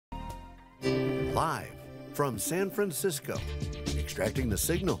Live from San Francisco, extracting the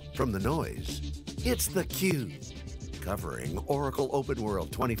signal from the noise, it's theCUBE, covering Oracle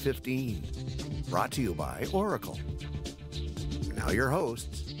OpenWorld 2015. Brought to you by Oracle. Now your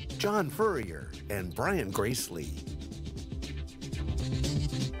hosts, John Furrier and Brian Gracely.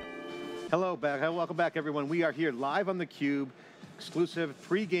 Hello, welcome back everyone. We are here live on theCUBE, exclusive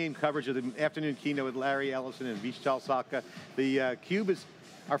pre-game coverage of the afternoon keynote with Larry Ellison and Vishal Sakka. The CUBE is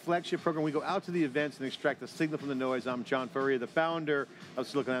our flagship program. We go out to the events and extract the signal from the noise. I'm John Furrier, the founder of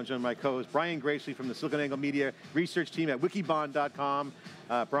SiliconANGLE, and my co-host Brian Gracely from the SiliconANGLE Media research team at wikibon.com.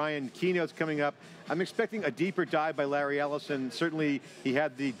 Brian, keynote's coming up. I'm expecting a deeper dive by Larry Ellison. Certainly, he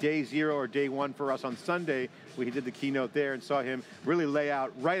had the day zero or day one for us on Sunday. We did the keynote there and saw him really lay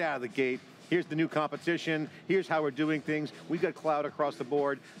out right out of the gate. Here's the new competition, here's how we're doing things. We've got cloud across the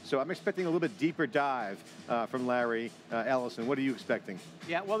board, so I'm expecting a little bit deeper dive from Larry Ellison. What are you expecting?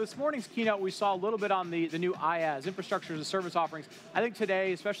 Yeah, well, this morning's keynote, we saw a little bit on the new IaaS, infrastructure as a service offerings. I think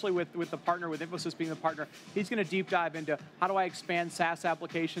today, especially with the partner, with Infosys being the partner, he's going to deep dive into how do I expand SaaS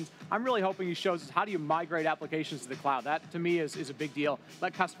applications. I'm really hoping he shows us how do you migrate applications to the cloud. That, to me, is a big deal.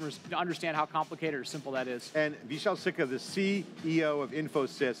 Let customers understand how complicated or simple that is. And Vishal Sakka, the CEO of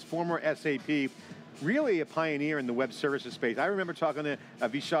Infosys, former SAP, really a pioneer in the web services space. I remember talking to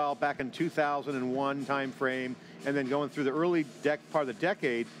Vishal back in 2001 timeframe, and then going through the early part of the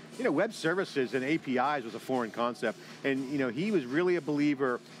decade. You know, web services and APIs was a foreign concept, and you know he was really a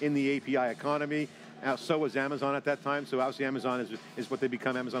believer in the API economy. So was Amazon at that time. So obviously Amazon is what they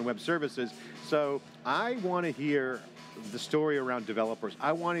become, Amazon Web Services. So I want to hear the story around developers.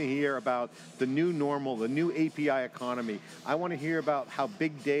 I want to hear about the new normal, the new API economy. I want to hear about how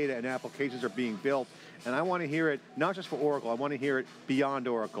big data and applications are being built. And I want to hear it, not just for Oracle, I want to hear it beyond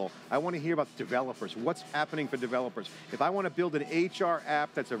Oracle. I want to hear about developers, what's happening for developers. If I want to build an HR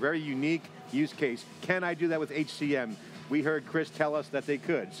app that's a very unique use case, can I do that with HCM? We heard Chris tell us that they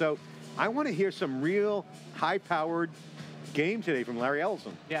could. So I want to hear some real high-powered game today from Larry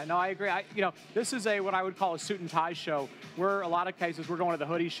Ellison. Yeah, no, I agree. This is what I would call a suit and tie show. Where a lot of cases we're going to the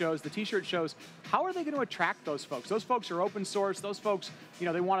hoodie shows, the t-shirt shows. How are they going to attract those folks? Those folks are open source. Those folks,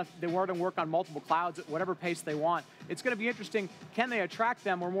 they want to work on multiple clouds at whatever pace they want. It's going to be interesting. Can they attract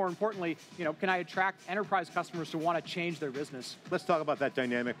them, or more importantly, can I attract enterprise customers to want to change their business? Let's talk about that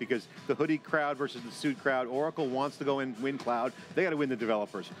dynamic, because the hoodie crowd versus the suit crowd. Oracle wants to go and win cloud. They got to win the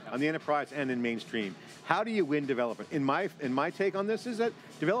developers on the enterprise and in mainstream. How do you win developers? In my take on this is that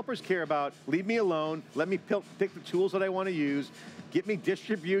developers care about leave me alone, let me pick the tools that I want to use, get me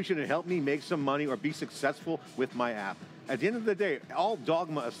distribution and help me make some money or be successful with my app. At the end of the day, all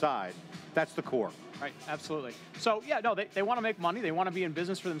dogma aside, that's the core. Right, absolutely. So yeah, no, they want to make money. They want to be in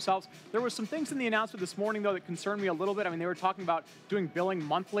business for themselves. There were some things in the announcement this morning, though, that concerned me a little bit. I mean, they were talking about doing billing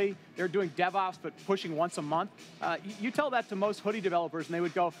monthly. They're doing DevOps, but pushing once a month. You tell that to most hoodie developers, and they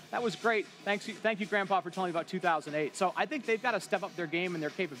would go, that was great. Thank you, Grandpa, for telling me about 2008. So I think they've got to step up their game and their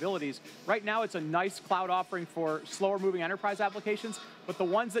capabilities. Right now, it's a nice cloud offering for slower-moving enterprise applications, but the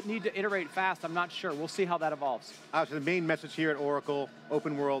ones that need to iterate fast, I'm not sure. We'll see how that evolves. So the main message here at Oracle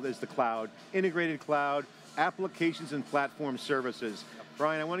OpenWorld is the cloud, integrated cloud, applications and platform services.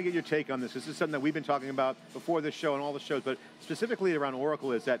 Brian, I want to get your take on this. This is something that we've been talking about before this show and all the shows, but specifically around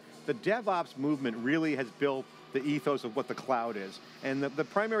Oracle, is that the DevOps movement really has built the ethos of what the cloud is. And the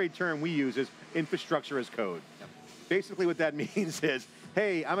primary term we use is infrastructure as code. Yep. Basically what that means is,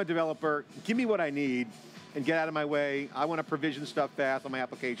 hey, I'm a developer, give me what I need and get out of my way. I want to provision stuff fast on my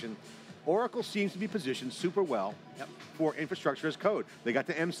application. Oracle seems to be positioned super well for infrastructure as code. They got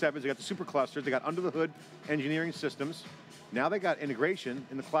the M7s, they got the superclusters, they got under the hood engineering systems. Now they got integration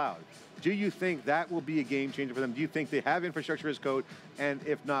in the cloud. Do you think that will be a game changer for them? Do you think they have infrastructure as code? And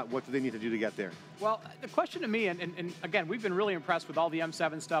if not, what do they need to do to get there? Well, the question to me, and again, we've been really impressed with all the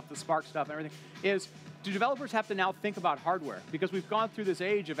M7 stuff, the Spark stuff and everything, is do developers have to now think about hardware? Because we've gone through this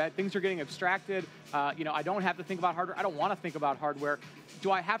age of things are getting abstracted. I don't have to think about hardware. I don't want to think about hardware.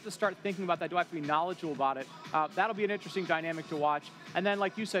 Do I have to start thinking about that? Do I have to be knowledgeable about it? That'll be an interesting dynamic to watch. And then,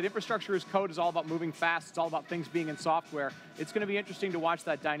 like you said, infrastructure as code is all about moving fast. It's all about things being in software. It's going to be interesting to watch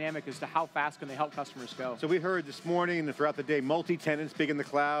that dynamic as to how fast can they help customers go. So we heard this morning and throughout the day, multi-tenants, big in the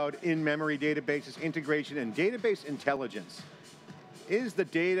cloud, in-memory databases, integration, and database intelligence. Is the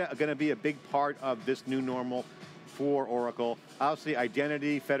data going to be a big part of this new normal for Oracle? Obviously,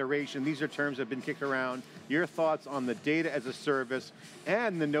 identity, federation, these are terms that have been kicked around. your thoughts on the data as a service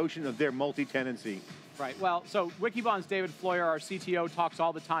and the notion of their multi-tenancy. Right, well, so Wikibon's David Floyer, our CTO, talks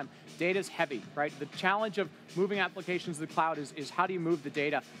all the time. Data's heavy, right? The challenge of moving applications to the cloud is how do you move the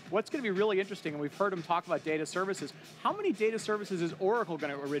data? What's going to be really interesting, and we've heard him talk about data services, how many data services is Oracle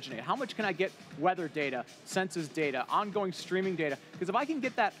going to originate? How much can I get weather data, census data, ongoing streaming data? Because if I can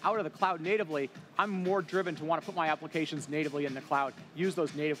get that out of the cloud natively, I'm more driven to want to put my applications natively in the cloud, use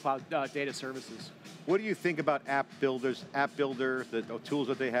those native cloud data services. What do you think about app builders, the tools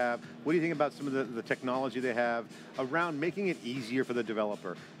that they have? What do you think about some of the technology they have around making it easier for the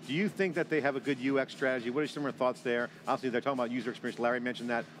developer? Do you think that they have a good UX strategy? What are some of your thoughts there? Obviously, they're talking about user experience. Larry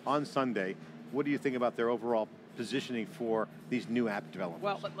mentioned that on Sunday. What do you think about their overall positioning for these new app developers?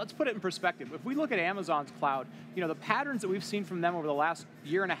 Well, let's put it in perspective. If we look at Amazon's cloud, the patterns that we've seen from them over the last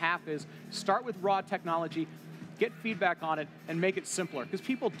year and a half is start with raw technology, get feedback on it, and make it simpler, because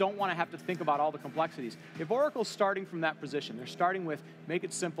people don't want to have to think about all the complexities. If Oracle's starting from that position, they're starting with make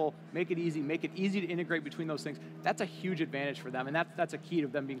it simple, make it easy to integrate between those things, that's a huge advantage for them, and that's a key to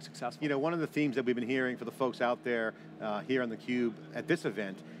them being successful. One of the themes that we've been hearing for the folks out there here on theCUBE at this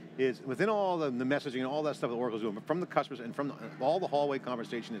event is within all the messaging and all that stuff that Oracle's doing, but from the customers and from all the hallway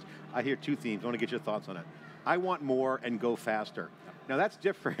conversation is, I hear two themes. I want to get your thoughts on it. I want more and go faster. Now that's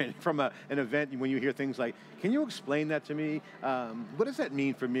different from an event when you hear things like, can you explain that to me? What does that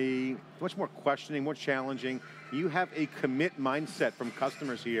mean for me? Much more questioning, more challenging. You have a commit mindset from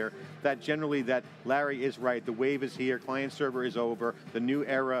customers here that generally that Larry is right, the wave is here, client server is over, the new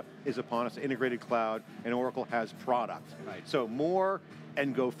era is upon us, integrated cloud, and Oracle has product. Right. So more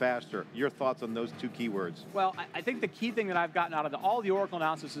and go faster. Your thoughts on those two keywords? Well, I think the key thing that I've gotten out of all the Oracle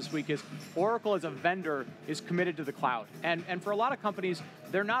announcements this week is Oracle as a vendor is committed to the cloud. And for a lot of companies,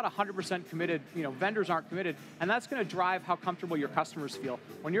 they're not 100% committed, vendors aren't committed, and that's going to drive how comfortable your customers feel.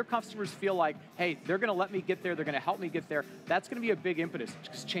 When your customers feel like, hey, they're going to let me get there, they're going to help me get there, that's going to be a big impetus,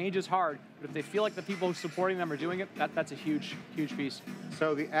 because change is hard, but if they feel like the people supporting them are doing it, that's a huge, huge piece.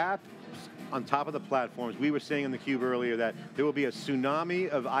 So the app on top of the platforms, we were saying on theCUBE earlier that there will be a tsunami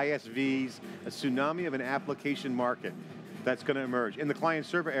of ISVs, a tsunami of an application market that's going to emerge. In the client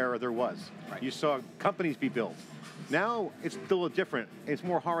server era, there was. Right. You saw companies be built. Now, it's still different. It's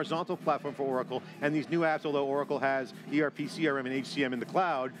more horizontal platform for Oracle, and these new apps, although Oracle has ERP, CRM, and HCM in the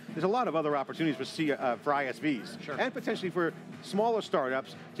cloud, there's a lot of other opportunities for ISVs, sure, and potentially for smaller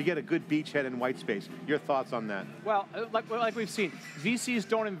startups to get a good beachhead and white space. Your thoughts on that? Well, like we've seen, VCs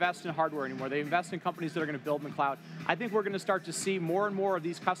don't invest in hardware anymore. They invest in companies that are going to build in the cloud. I think we're going to start to see more and more of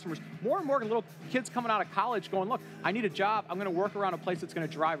these customers, more and more little kids coming out of college going, look, I need a job, I'm going to work around a place that's going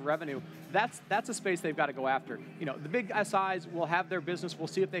to drive revenue. That's a space they've got to go after. The big SIs will have their business, we'll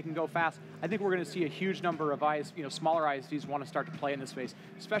see if they can go fast. I think we're going to see a huge number of smaller ISVs want to start to play in this space,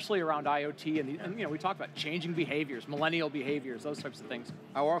 especially around IoT, and we talked about changing behaviors, millennial behaviors, those types of things.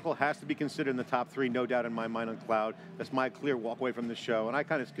 Oracle has to be considered in the top 3, no doubt in my mind, on cloud. That's my clear walk away from the show, and I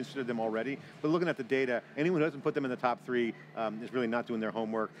kind of considered them already, but looking at the data, anyone who doesn't put them in the top 3 is really not doing their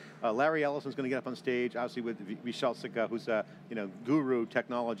homework. Larry Ellison's going to get up on stage, obviously with Vishal Sikka, who's a guru,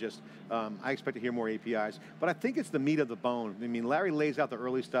 technologist. I expect to hear more APIs, but I think it's the meat of the bone. I mean, Larry lays out the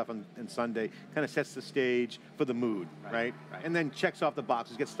early stuff on Sunday, kind of sets the stage for the mood, right? And then checks off the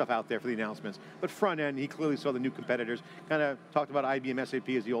boxes, gets stuff out there for the announcements. But front end, he clearly saw the new competitors, kind of talked about IBM, SAP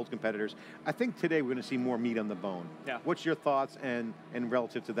as the old competitors. I think today we're going to see more meat on the bone. Yeah. What's your thoughts and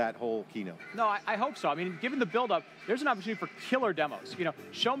relative to that whole keynote? No, I hope so. I mean, given the build-up, there's an opportunity for killer demos.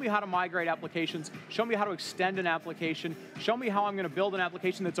 Show me how to migrate applications, show me how to extend an application, show me how I'm going to build an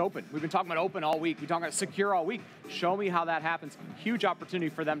application that's open. We've been talking about open all week, we've been talking about secure all week. Show me how that happens. Huge opportunity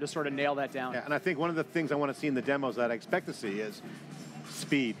for them to sort of nail that down. Yeah, and I think one of the things I want to see in the demos that I expect to see is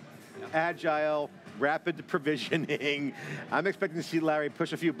speed, agile, rapid provisioning. I'm expecting to see Larry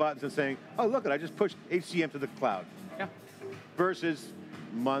push a few buttons and saying, oh, look, I just pushed HCM to the cloud. Yeah. Versus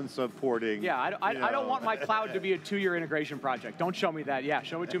months of porting. Yeah, I don't want my cloud to be a 2-year integration project. Don't show me that. Yeah,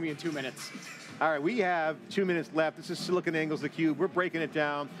 show it to me in 2 minutes. All right, we have 2 minutes left. This is SiliconANGLE's theCUBE. We're breaking it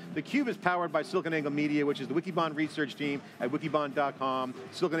down. theCUBE is powered by SiliconANGLE Media, which is the Wikibon research team at wikibon.com,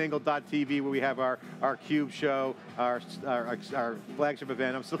 SiliconANGLE.tv, where we have our CUBE show, our flagship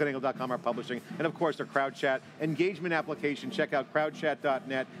event, on SiliconANGLE.com, our publishing, and of course our CrowdChat engagement application. Check out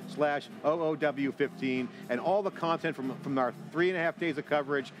crowdchat.net/OOW15, and all the content from our 3.5 days of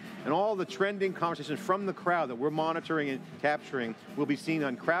coverage, and all the trending conversations from the crowd that we're monitoring and capturing will be seen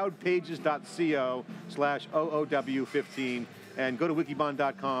on crowdpages.co/OOW15. and go to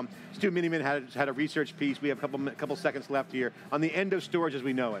wikibon.com. Stu Miniman had a research piece. We have a couple seconds left here on the end of storage as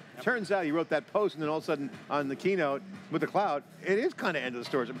we know it. Yep. Turns out he wrote that post, and then all of a sudden on the keynote with the cloud, it is kind of end of the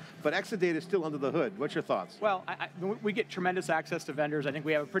storage, but Exadata is still under the hood. What's your thoughts? Well, we get tremendous access to vendors. I think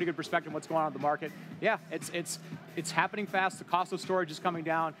we have a pretty good perspective of what's going on in the market. Yeah, it's happening fast. The cost of storage is coming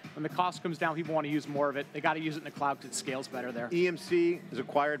down. When the cost comes down, people want to use more of it. They got to use it in the cloud because it scales better there. EMC is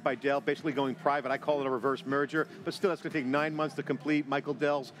acquired by Dell, basically going private. I call it a reverse merger, but still that's going to take 9 months to complete. Michael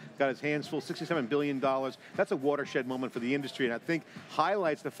Dell's got his hands full, $67 billion. That's a watershed moment for the industry, and I think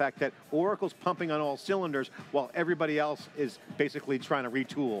highlights the fact that Oracle's pumping on all cylinders while everybody else is basically trying to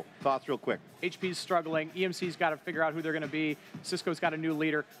retool. Thoughts real quick. HP's struggling. EMC's got to figure out who they're going to be. Cisco's got a new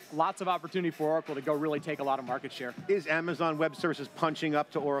leader. Lots of opportunity for Oracle to go really take a lot of market share. Is Amazon Web Services punching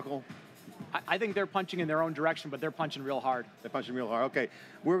up to Oracle? I think they're punching in their own direction, but they're punching real hard. They're punching real hard. Okay,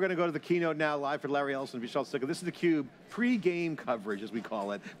 we're going to go to the keynote now, live for Larry Ellison and Vishal Sikka. This is theCUBE, pre-game coverage, as we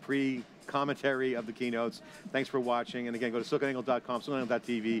call it, pre-commentary of the keynotes. Thanks for watching, and again, go to SiliconANGLE.com,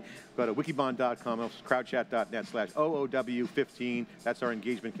 SiliconANGLE.tv, go to wikibon.com, crowdchat.net/OOW15, that's our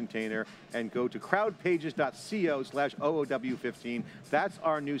engagement container, and go to crowdpages.co/OOW15. That's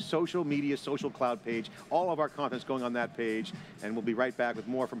our new social media, social cloud page. All of our content's going on that page, and we'll be right back with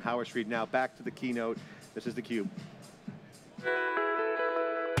more from Howard Street. Now, back to the keynote. This is theCUBE.